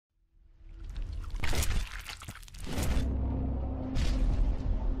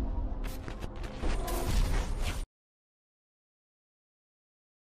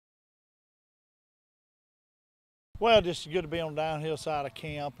Well, just good to be on the downhill side of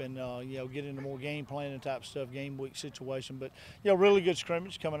camp and get into more game planning type stuff, game week situation. But really good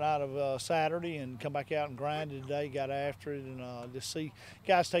scrimmage coming out of Saturday, and come back out and grinded today, got after it, and just see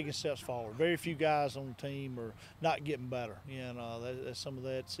guys taking steps forward. Very few guys on the team are not getting better. Some of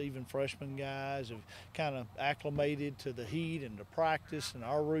that's even freshman guys have kind of acclimated to the heat and the practice and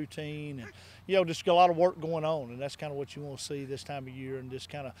our routine, and just a lot of work going on, and that's kind of what you want to see this time of year, and just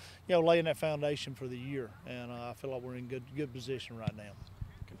kind of laying that foundation for the year. And I feel like we're in good position right now.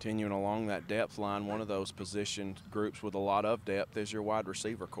 Continuing along that depth line, one of those position groups with a lot of depth is your wide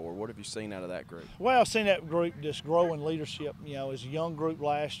receiver core. What have you seen out of that group? Well, I've seen that group just grow in leadership. It's a young group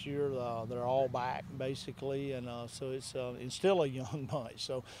last year. They're all back basically, and so it's still a young bunch.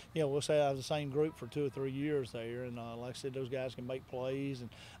 So we'll say I have the same group for 2 or 3 years there, and like I said, those guys can make plays, and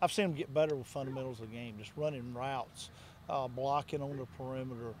I've seen them get better with fundamentals of the game, just running routes. Blocking on the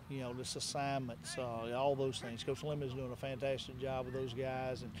perimeter, just assignments, all those things. Coach Lemon is doing a fantastic job with those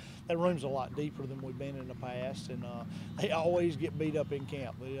guys, and that room's a lot deeper than we've been in the past, and they always get beat up in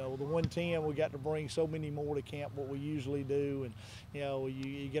camp. With the 110, we got to bring so many more to camp what we usually do, and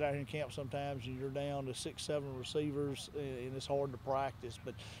you get out here in camp sometimes and you're down to 6, 7 receivers, and it's hard to practice.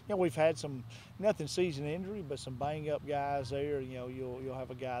 But we've had some, nothing season injury, but some bang up guys there. You'll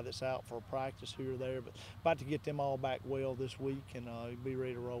have a guy that's out for a practice here or there, but about to get them all back well this week, and be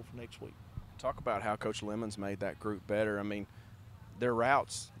ready to roll for next week. Talk about how Coach Lemon's made that group better. I mean, their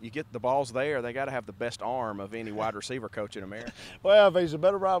routes, you get the balls there, they got to have the best arm of any wide receiver coach in America. Well, if he's a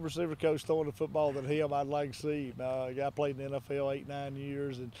better wide receiver coach throwing the football than him, I'd like to see him. The guy played in the NFL 8, 9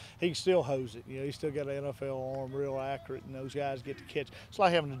 years, and he can still hose it. He's still got an NFL arm, real accurate, and those guys get to catch. It's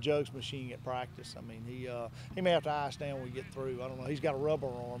like having a jugs machine at practice. I mean, he may have to ice down when we get through. I don't know. He's got a rubber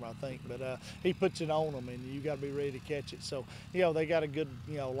arm, I think, but he puts it on them, and you got to be ready to catch it. So, they got a good,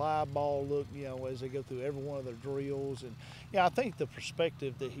 live ball look, as they go through every one of their drills. And, I think the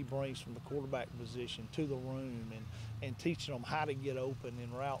perspective that he brings from the quarterback position to the room, and teaching them how to get open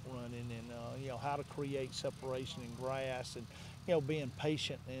in route running, and how to create separation in grass, and being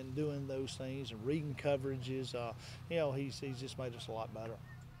patient and doing those things and reading coverages. He's just made us a lot better.